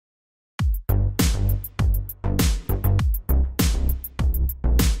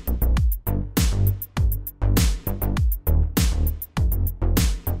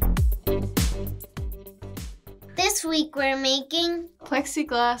week we're making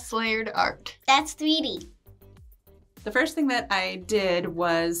Plexiglass layered art. That's 3D. The first thing that I did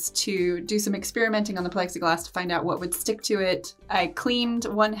was to do some experimenting on the plexiglass to find out what would stick to it. I cleaned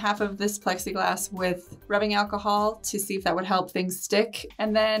one half of this plexiglass with rubbing alcohol to see if that would help things stick.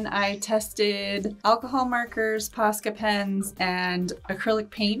 And then I tested alcohol markers, Posca pens, and acrylic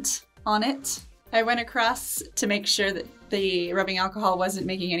paint on it. I went across to make sure that the rubbing alcohol wasn't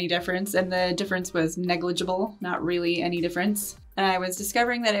making any difference, and the difference was negligible, not really any difference. And I was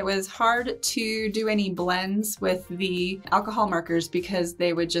discovering that it was hard to do any blends with the alcohol markers because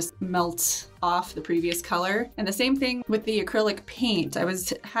they would just melt off the previous color. And the same thing with the acrylic paint. I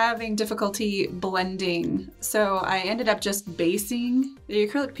was having difficulty blending, so I ended up just basing. The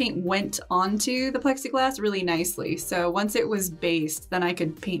acrylic paint went onto the plexiglass really nicely. So once it was based, then I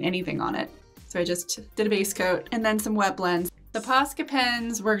could paint anything on it. So I just did a base coat and then some wet blends. The Posca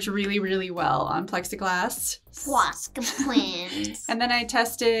pens worked really, really well on plexiglass. Posca Pens. And then I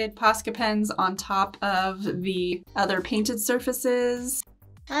tested Posca pens on top of the other painted surfaces.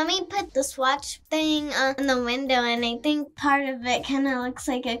 Mommy put the swatch thing on the window, and I think part of it kind of looks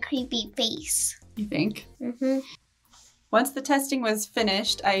like a creepy face. You think? Mm-hmm. Once the testing was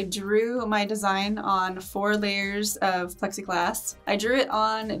finished, I drew my design on 4 layers of plexiglass. I drew it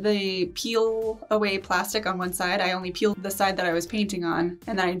on the peel away plastic on one side. I only peeled the side that I was painting on.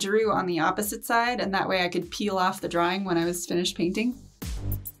 And then I drew on the opposite side, and that way I could peel off the drawing when I was finished painting.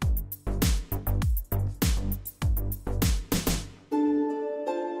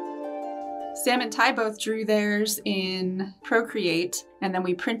 Sam and Ty both drew theirs in Procreate, and then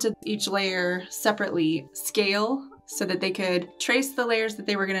we printed each layer separately, scale, so that they could trace the layers that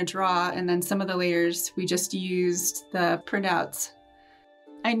they were going to draw, and then some of the layers we just used the printouts.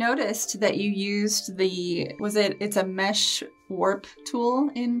 I noticed that you used it's a mesh warp tool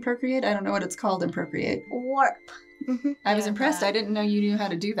in Procreate? I don't know what it's called in Procreate. Warp. Mm-hmm. I was impressed. I didn't know you knew how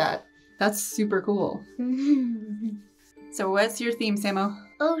to do that. That's super cool. So what's your theme, Samo?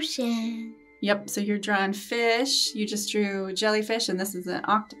 Ocean. Yep, so you're drawing fish. You just drew jellyfish, and this is an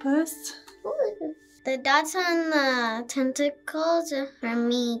octopus. Ooh. The dots on the tentacles are for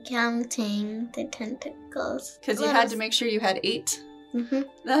me counting the tentacles. Because you had to make sure you had 8. Mm-hmm.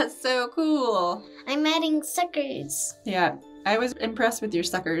 That's so cool. I'm adding suckers. Yeah, I was impressed with your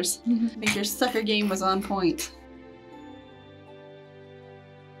suckers. I think your sucker game was on point.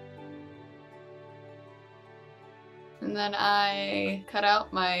 And then I cut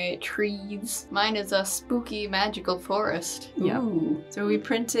out my trees. Mine is a spooky magical forest. Yep. So we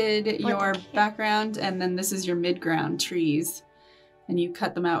printed your the heck? background, and then this is your midground trees. And you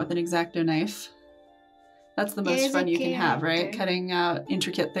cut them out with an X-Acto knife. That's the most There's fun a you can have, right? character. Cutting out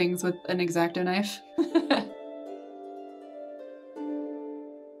intricate things with an X-Acto knife.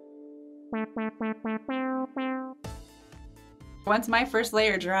 Once my first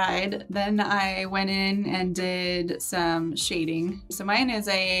layer dried, then I went in and did some shading. So mine is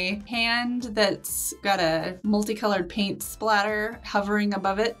a hand that's got a multicolored paint splatter hovering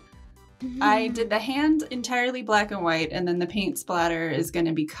above it. I did the hand entirely black and white, and then the paint splatter is going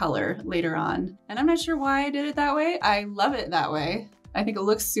to be color later on. And I'm not sure why I did it that way. I love it that way. I think it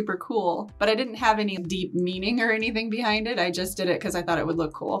looks super cool, but I didn't have any deep meaning or anything behind it. I just did it because I thought it would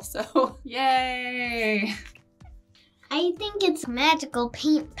look cool. So yay! I think it's magical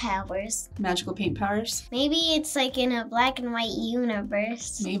paint powers. Magical paint powers? Maybe it's like in a black and white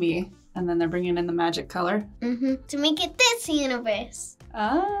universe. Maybe. And then they're bringing in the magic color. Mm-hmm. To make it this universe.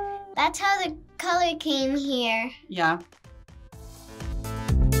 Ah. That's how the color came here. Yeah.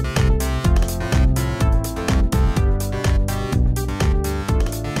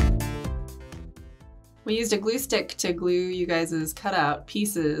 We used a glue stick to glue you guys' cutout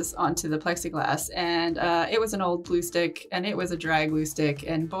pieces onto the plexiglass, and it was an old glue stick, and it was a dry glue stick,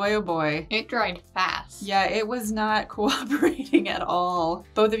 and boy oh boy. It dried fast. Yeah, it was not cooperating at all.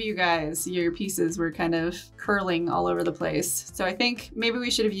 Both of you guys, your pieces were kind of curling all over the place. So I think maybe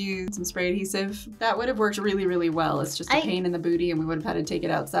we should have used some spray adhesive. That would have worked really, really well. It's just a pain in the booty, and we would have had to take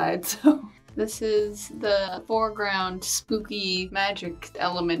it outside, so. This is the foreground spooky magic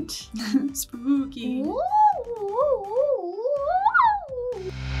element. Spooky. Ooh.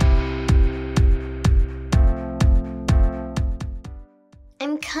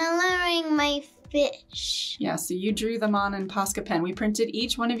 I'm coloring my fish. Yeah, so you drew them on in Posca pen. We printed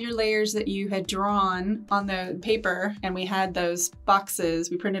each one of your layers that you had drawn on the paper, and we had those boxes.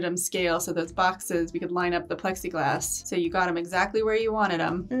 We printed them scale, so those boxes we could line up the plexiglass. So you got them exactly where you wanted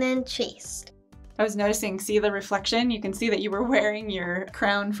them. And then traced. I was noticing, see the reflection? You can see that you were wearing your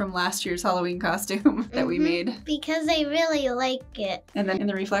crown from last year's Halloween costume that we made. Because I really like it. And then in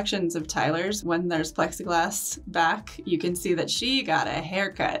the reflections of Tyler's, when there's plexiglass back, you can see that she got a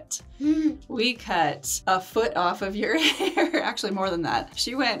haircut. We cut a foot off of your hair, actually more than that.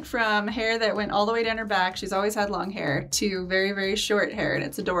 She went from hair that went all the way down her back, she's always had long hair, to very, very short hair, and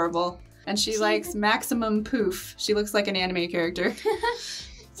it's adorable. And she likes maximum poof. She looks like an anime character.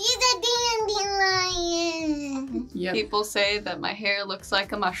 She's a dandelion. Yep. People say that my hair looks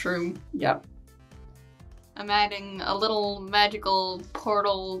like a mushroom. Yep. I'm adding a little magical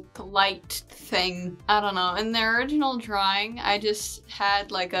portal to light thing. I don't know. In the original drawing, I just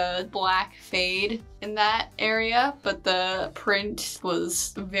had like a black fade in that area, but the print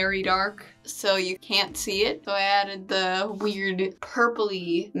was very dark, so you can't see it. So I added the weird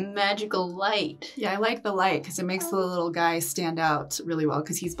purpley magical light. Yeah, I like the light because it makes the little guy stand out really well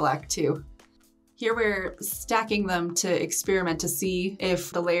because he's black too. Here we're stacking them to experiment to see if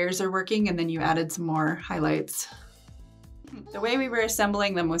the layers are working, and then you added some more highlights. The way we were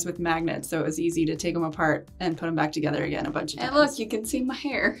assembling them was with magnets, so it was easy to take them apart and put them back together again a bunch of times. And look, you can see my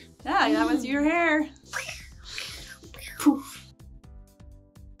hair. Yeah, that was your hair. Poof.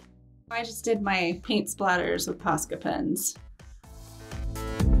 I just did my paint splatters with Posca pens.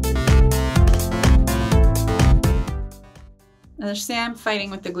 There's Sam fighting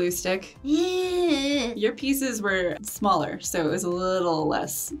with the glue stick. Your pieces were smaller, so it was a little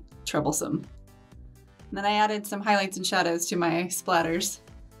less troublesome. And then I added some highlights and shadows to my splatters.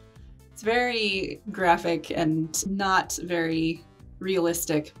 It's very graphic and not very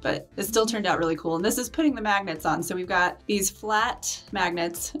realistic, but it still turned out really cool. And this is putting the magnets on. So we've got these flat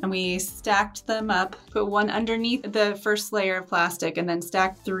magnets and we stacked them up, put one underneath the first layer of plastic and then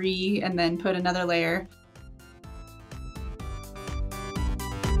stacked 3 and then put another layer.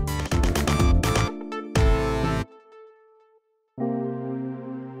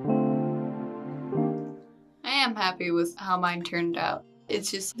 I am happy with how mine turned out.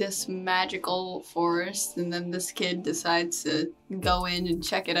 It's just this magical forest, and then this kid decides to go in and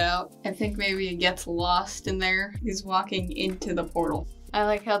check it out. I think maybe he gets lost in there. He's walking into the portal. I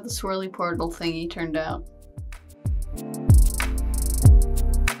like how the swirly portal thingy turned out.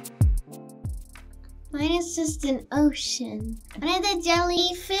 Mine is just an ocean. One of the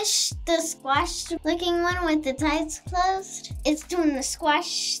jellyfish, the squash looking one with the eyes closed, it's doing the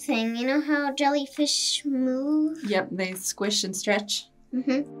squash thing. You know how jellyfish move? Yep, they squish and stretch.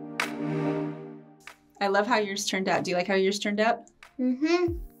 Mm-hmm. I love how yours turned out. Do you like how yours turned out?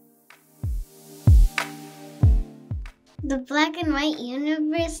 Mm-hmm. The black and white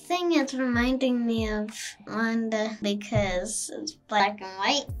universe thing is reminding me of Wanda because it's black and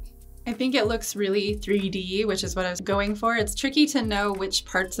white. I think it looks really 3D, which is what I was going for. It's tricky to know which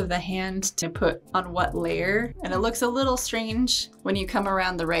parts of the hand to put on what layer, and it looks a little strange when you come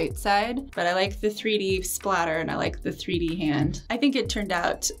around the right side, but I like the 3D splatter and I like the 3D hand. I think it turned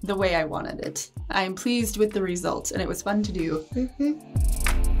out the way I wanted it. I am pleased with the result, and it was fun to do. Mm-hmm.